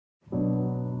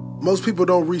Most people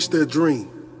don't reach their dream,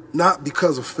 not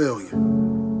because of failure.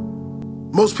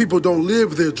 Most people don't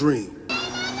live their dream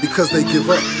because they give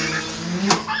up.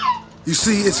 You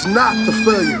see, it's not the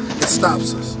failure that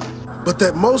stops us, but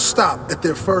that most stop at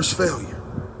their first failure.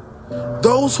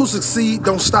 Those who succeed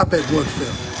don't stop at one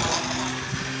failure.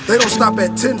 They don't stop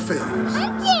at 10 failures.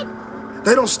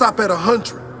 They don't stop at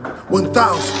 100, 1,000,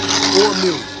 or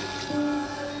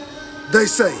 1,000,000. They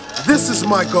say, this is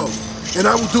my goal, and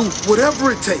I will do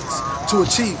whatever it takes to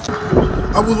achieve it.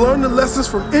 I will learn the lessons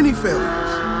from any failures.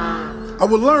 I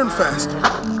will learn faster.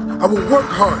 I will work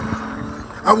harder.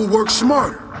 I will work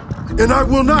smarter. And I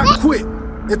will not quit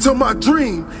until my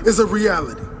dream is a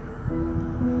reality.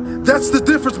 That's the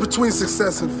difference between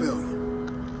success and failure.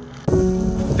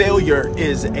 Failure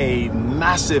is a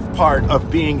massive part of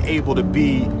being able to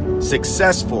be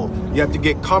successful. You have to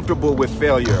get comfortable with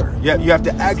failure. You have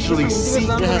to actually seek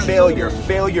failure.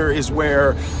 Failure is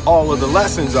where all of the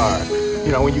lessons are.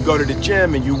 You know, when you go to the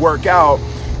gym and you work out,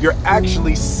 you're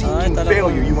actually seeking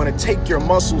failure. You want to take your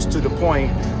muscles to the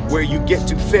point where you get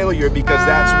to failure, because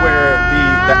that's where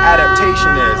the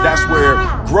adaptation is. That's where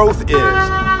growth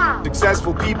is.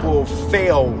 Successful people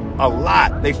fail a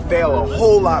lot. They fail a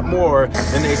whole lot more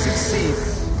than they succeed.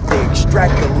 They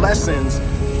extract the lessons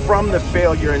from the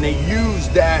failure, and they use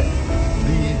that,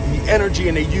 the energy,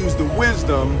 and they use the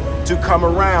wisdom to come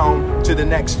around to the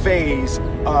next phase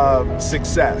of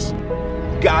success.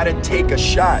 Gotta take a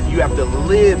shot. You have to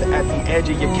live at the edge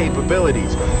of your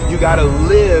capabilities. You gotta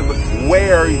live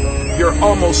where you're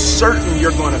almost certain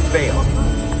you're gonna fail.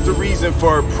 The reason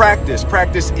for practice.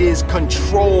 Practice is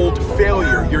controlled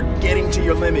failure. You're getting to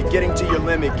your limit, getting to your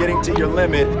limit, getting to your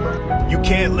limit. You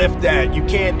can't lift that, you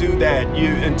can't do that,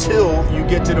 until you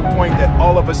get to the point that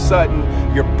all of a sudden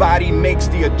your body makes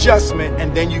the adjustment,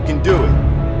 and then you can do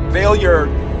it. Failure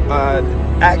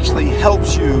actually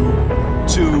helps you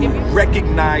to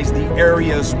recognize the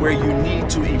areas where you need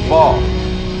to evolve.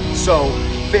 So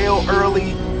fail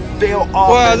early, fail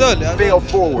often, fail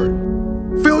forward.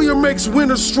 Failure makes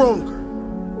winners stronger.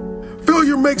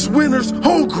 Failure makes winners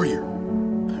hungrier.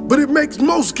 But it makes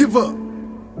most give up.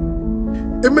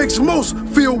 It makes most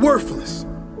feel worthless.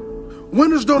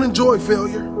 Winners don't enjoy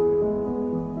failure,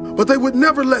 but they would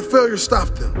never let failure stop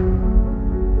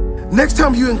them. Next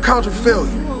time you encounter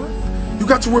failure, you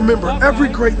got to remember every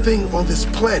great thing on this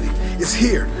planet is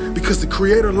here because the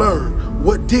Creator learned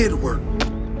what did work,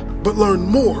 but learned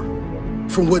more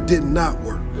from what did not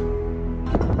work.